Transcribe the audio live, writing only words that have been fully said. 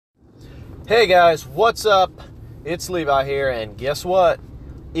Hey guys, what's up? It's Levi here, and guess what?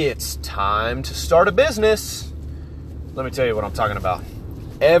 It's time to start a business. Let me tell you what I'm talking about.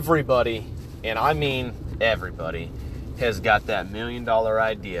 Everybody, and I mean everybody, has got that $1 million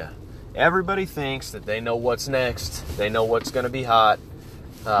idea. Everybody thinks that they know what's next. They know what's going to be hot.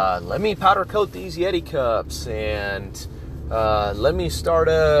 Let me powder coat these Yeti cups, and let me start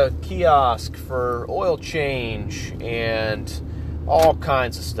a kiosk for oil change, and all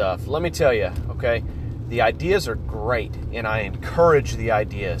kinds of stuff. Let me tell you, okay, the ideas are great, and I encourage the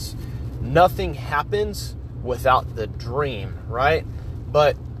ideas. Nothing happens without the dream, right?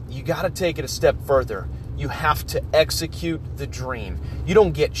 But you got to take it a step further. You have to execute the dream. You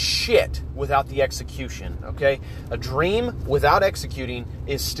don't get shit without the execution, okay? A dream without executing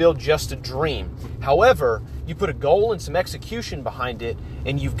is still just a dream. However, you put a goal and some execution behind it,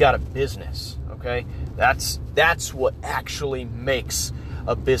 and you've got a business, okay? That's what actually makes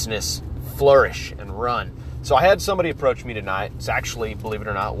a business flourish and run. So I had somebody approach me tonight. It's actually, believe it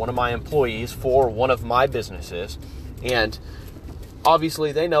or not, one of my employees for one of my businesses. And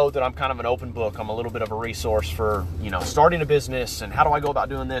obviously they know that I'm kind of an open book. I'm a little bit of a resource for, starting a business and how do I go about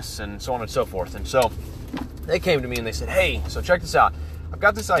doing this and so on and so forth. And so they came to me and they said, hey, so check this out. I've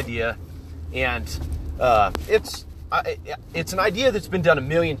got this idea, and it's an idea that's been done 1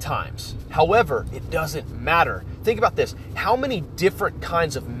 million times. However, it doesn't matter. Think about this. How many different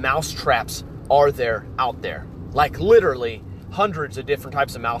kinds of mousetraps are there out there? Like literally hundreds of different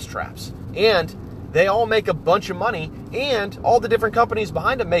types of mousetraps. And they all make a bunch of money, and all the different companies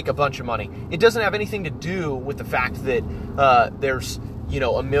behind them make a bunch of money. It doesn't have anything to do with the fact that there's,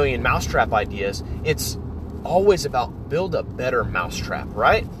 1 million mousetrap ideas. It's always about build a better mousetrap,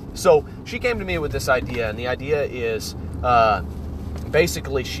 right? So she came to me with this idea, and the idea is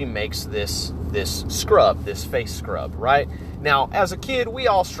basically she makes this scrub, this face scrub, right? Now, as a kid, we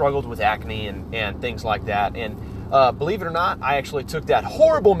all struggled with acne and things like that. And believe it or not, I actually took that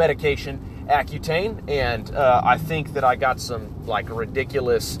horrible medication, Accutane, and I think that I got some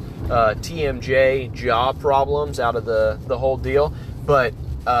ridiculous TMJ jaw problems out of the whole deal. But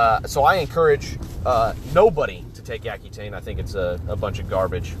so I encourage nobody to take Accutane. I think it's a bunch of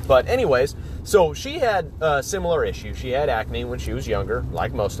garbage. But anyways, so she had a similar issue. She had acne when she was younger,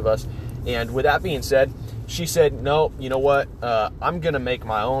 like most of us. And with that being said, she said, no, you know what? I'm going to make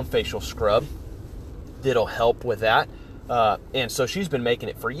my own facial scrub that'll help with that. And so she's been making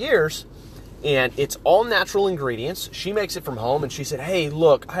it for years. And it's all natural ingredients. She makes it from home, and she said, hey,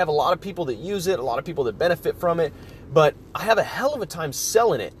 look, I have a lot of people that use it, a lot of people that benefit from it, but I have a hell of a time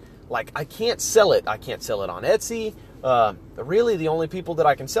selling it. I can't sell it. I can't sell it on Etsy. Really, the only people that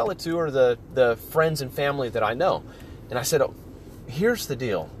I can sell it to are the friends and family that I know. And I said, oh, here's the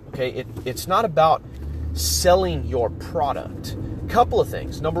deal, okay? It's not about selling your product. Couple of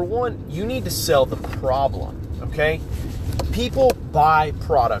things. Number one, you need to sell the problem, okay? People buy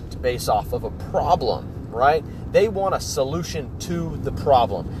product based off of a problem, right? They want a solution to the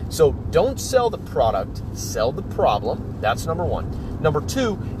problem. So don't sell the product, sell the problem. That's number one. Number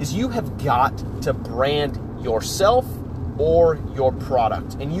two is you have got to brand yourself or your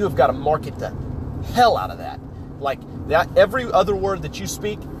product, and you have got to market the hell out of that. Like that, every other word that you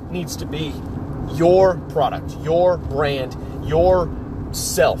speak needs to be your product, your brand, your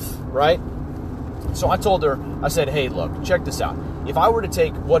self, right? So I told her, I said, hey, look, check this out. If I were to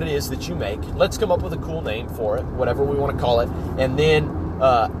take what it is that you make, let's come up with a cool name for it, whatever we want to call it. And then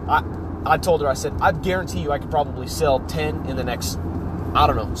I told her, I said, I guarantee you I could probably sell 10 in the next,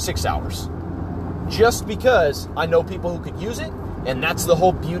 6 hours. Just because I know people who could use it, and that's the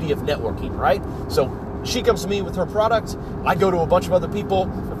whole beauty of networking, right? So she comes to me with her product, I go to a bunch of other people,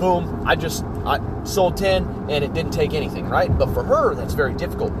 boom, I sold 10, and it didn't take anything, right? But for her, that's very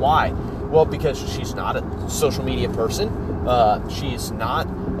difficult. Why? Well, because she's not a social media person. She's not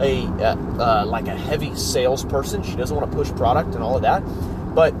a heavy salesperson. She doesn't want to push product and all of that.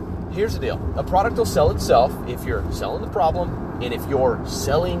 But here's the deal. A product will sell itself if you're selling the problem and if you're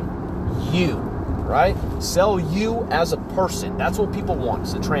selling you, right? Sell you as a person. That's what people want.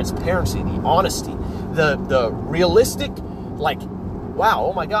 It's the transparency, the honesty, the realistic, wow,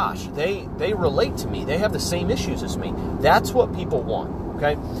 oh my gosh, they relate to me. They have the same issues as me. That's what people want,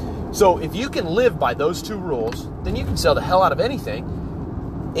 okay? So if you can live by those two rules, then you can sell the hell out of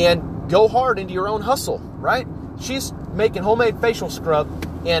anything and go hard into your own hustle, right? She's making homemade facial scrub,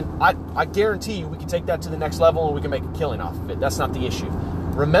 and I guarantee you we can take that to the next level and we can make a killing off of it. That's not the issue.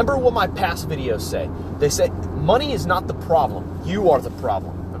 Remember what my past videos say. They say money is not the problem. You are the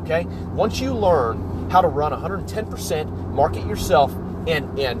problem, okay? Once you learn how to run 110%, market yourself,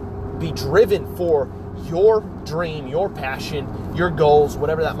 and be driven for your dream, your passion, your goals,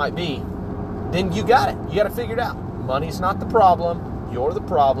 whatever that might be, then you got it. You got to figure it out. Money's not the problem. You're the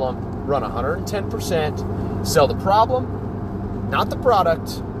problem. Run 110%. Sell the problem, not the product,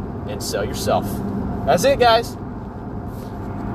 and sell yourself. That's it, guys.